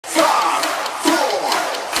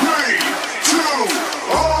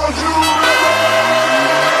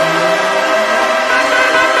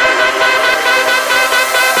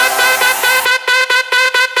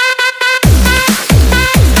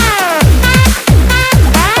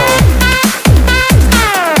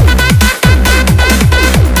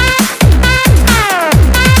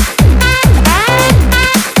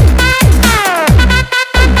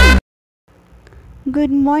Good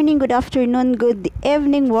morning, good afternoon, good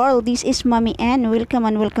evening world. This is Mommy Ann. Welcome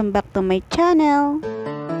and welcome back to my channel.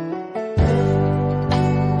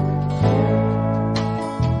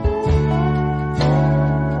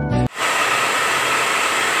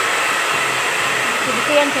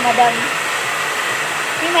 Bisiyan si Madam.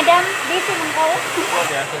 Si Madam, busy mong kao? Oh,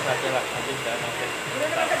 biasa saja lah. Nanti saya nanti.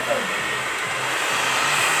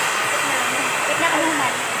 Kitna ka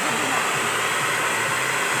naman.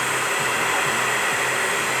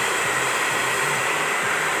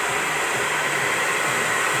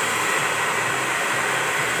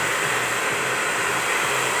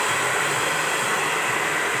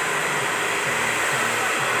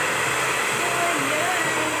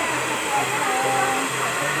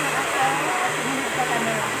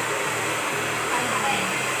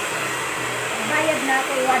 Bayad na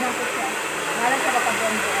ako, iwanan ko siya. Malang siya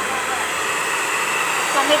kapag-bondo.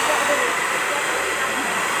 Pangit ko ako dito.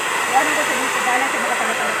 Iwanan ko siya dito. Bahala siya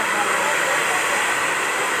makapag-bondo.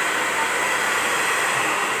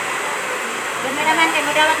 Dami naman kayo,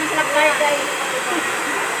 madawat ng salap kayo guys.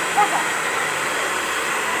 Baka?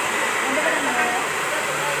 Hindi ba naman ako?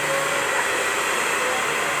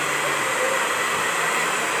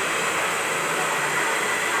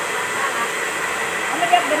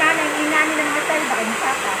 Banana yung inani ng mga tayo, baka yung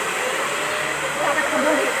saka. Saka sa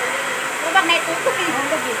buhi. Mabang na itutok eh. Ang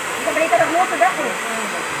lagi. Ika balita nagmusod ako.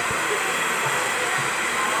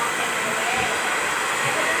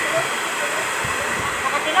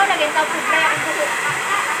 Nakatilaw na ganyan tao po kaya ang buhi.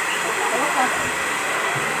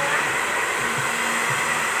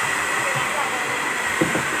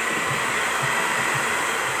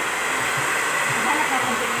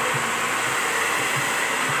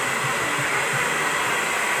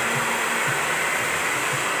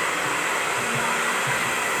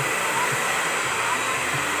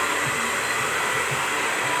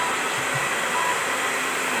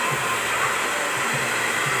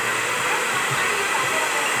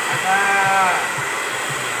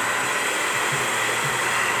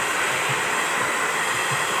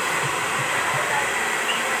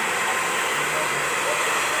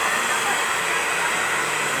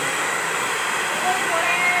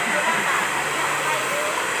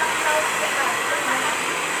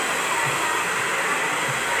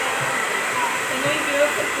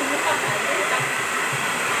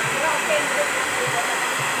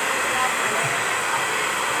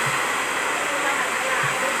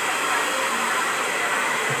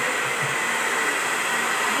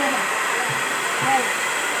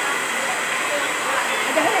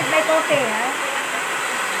 May kote ha?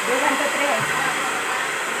 2, 1, 2, 3.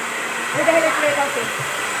 May dahil at may kote.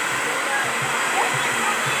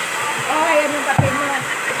 Oh, ayan yung kape mo.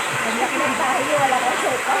 Ang laki ng bahay nyo, wala ka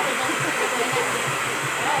sopa.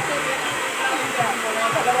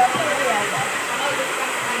 Pagawang ko yan.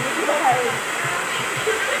 Hindi ba kayo?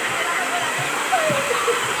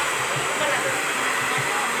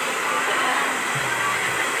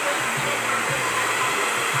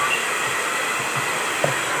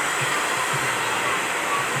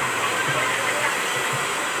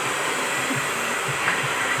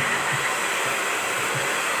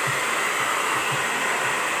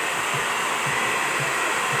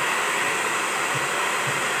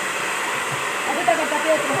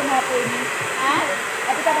 Ha?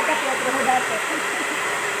 At ito magkapiyot, pero dati.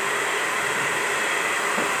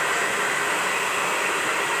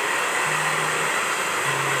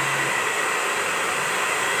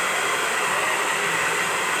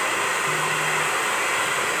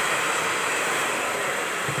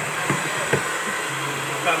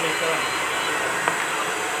 Kami ito.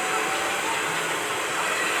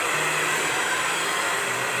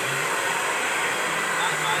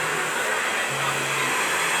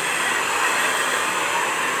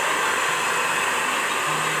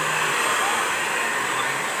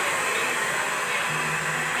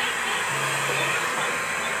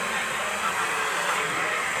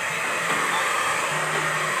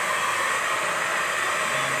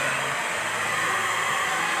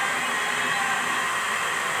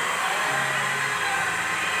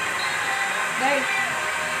 Guys.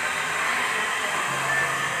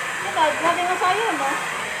 Ito, grabe nga sa'yo, no?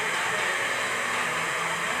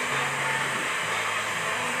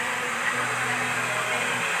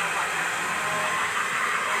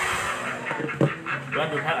 Jual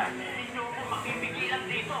duha lah.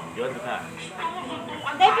 Jual duha.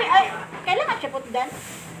 Dahil, ay, kailangan siya putdan.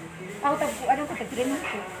 Ako, anong katag-trim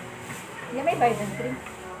ko? Yan may bayad ng trim.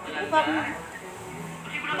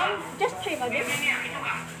 Just trim again. Yeah.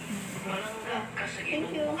 Thank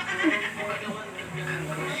you.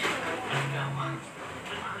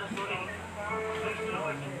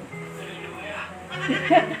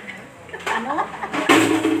 Ano?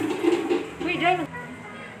 Uy, drive.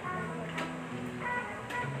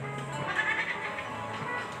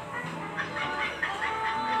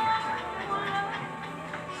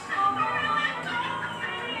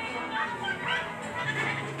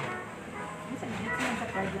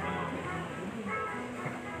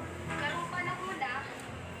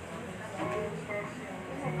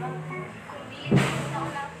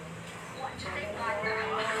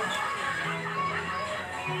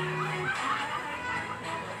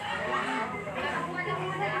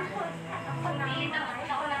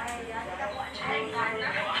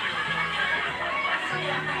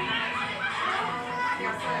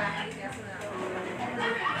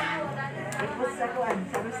 Tapos sa kuan,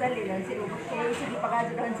 sa Rosalie lang sila. Kaya sige pagado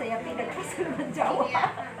doon sa Yapi, nagpasal ng Jawa.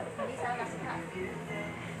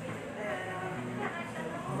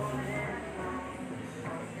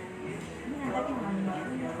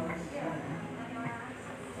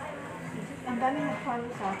 Ang dami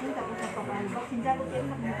nag-follow sa akin, tapos nagpapalibak. Sinja ko kayo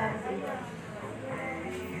magmutara sa iyo.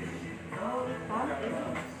 Oh, ikaw?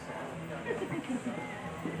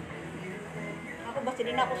 Ako basta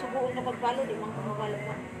din ako subuon na pag-follow, di man ko mag-follow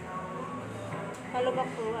pa. Follow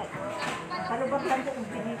back for what? Follow back lang ko kung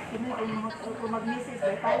pinili kayo kung mag-message.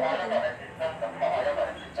 Follow ko.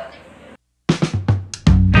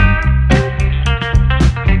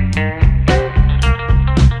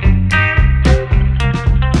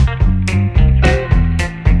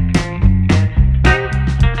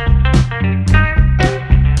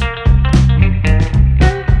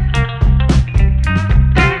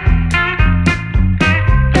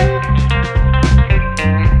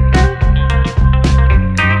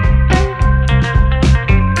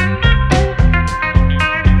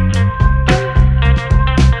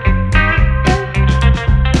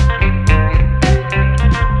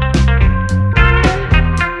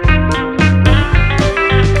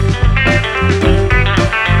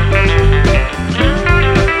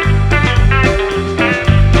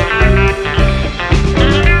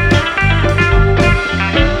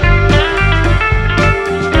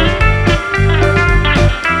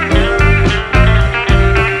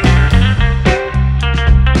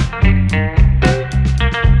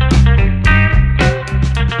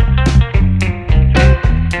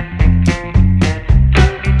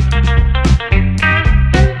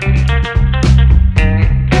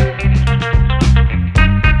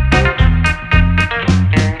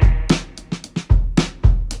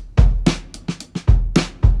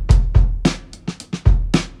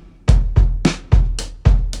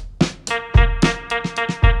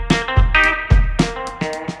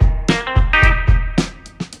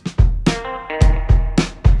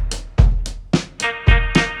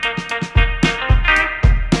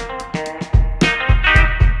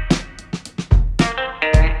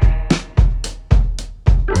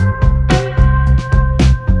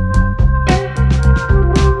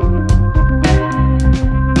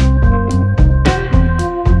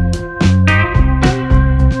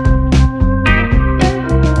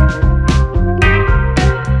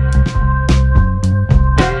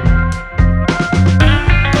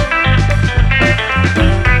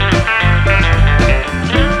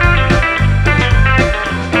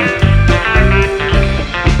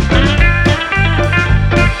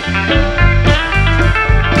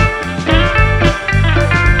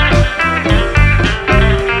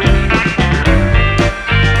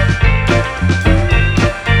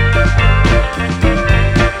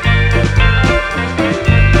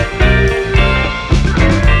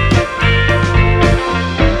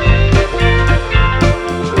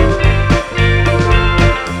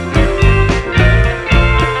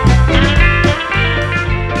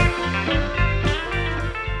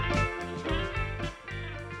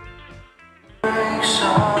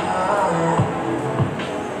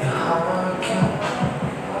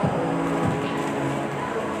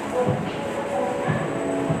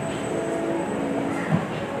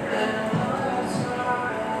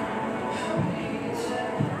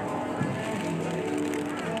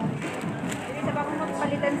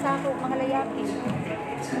 sa ako mga layaki.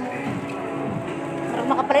 Parang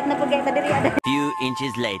makapalit na pag-gaya ka diri. Few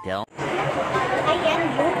inches later. Ayan,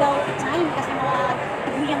 lugaw. Time kasi mga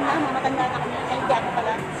buyang na, mga matanda na kami. Ay, hindi ako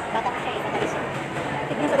pala. Bata pa siya, bata isa.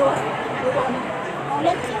 Tignan sa ruwa. Lugaw ano.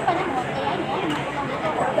 Ulan siya pa na mo. Kaya yan, mga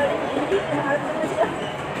lugaw. Hindi, naharap na sila.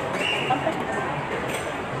 Pampas na kasi.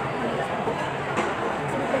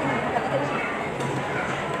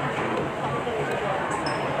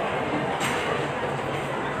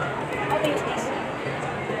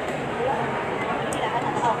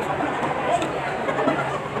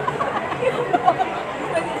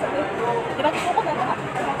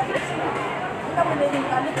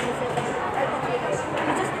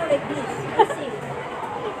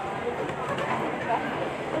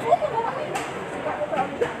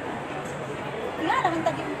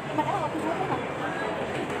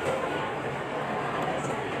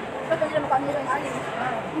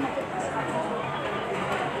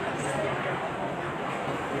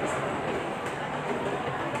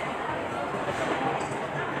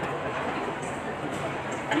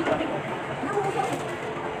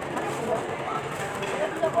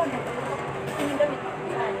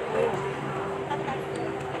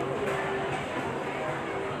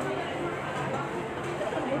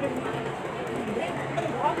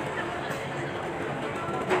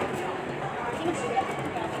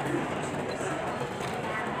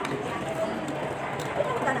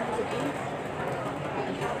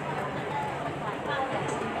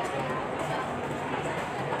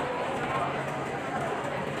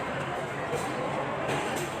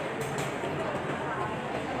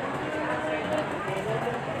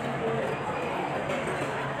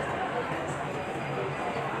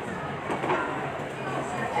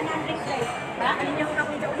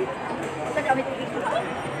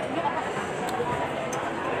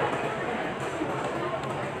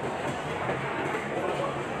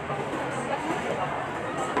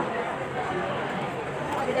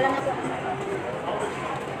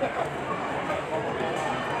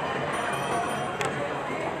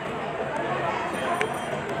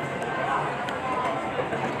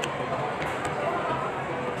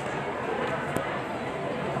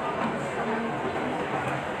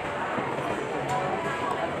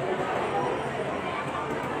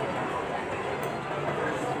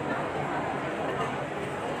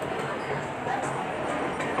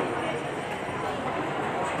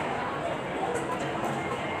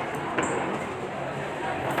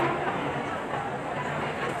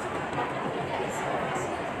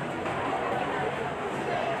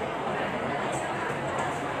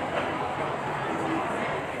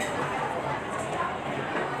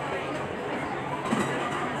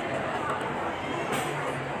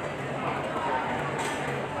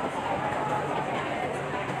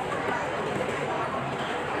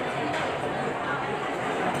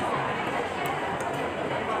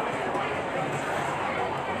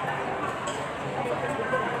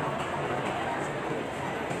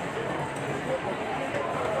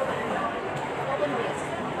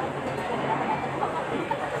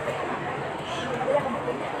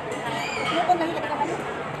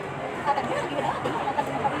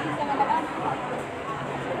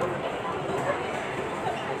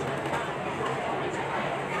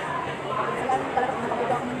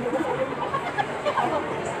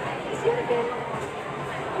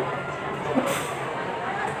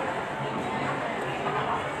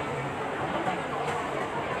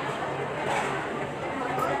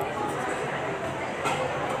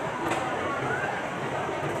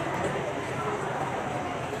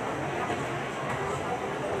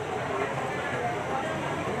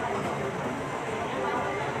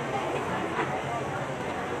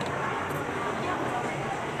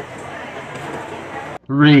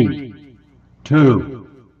 3, 2,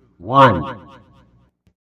 1.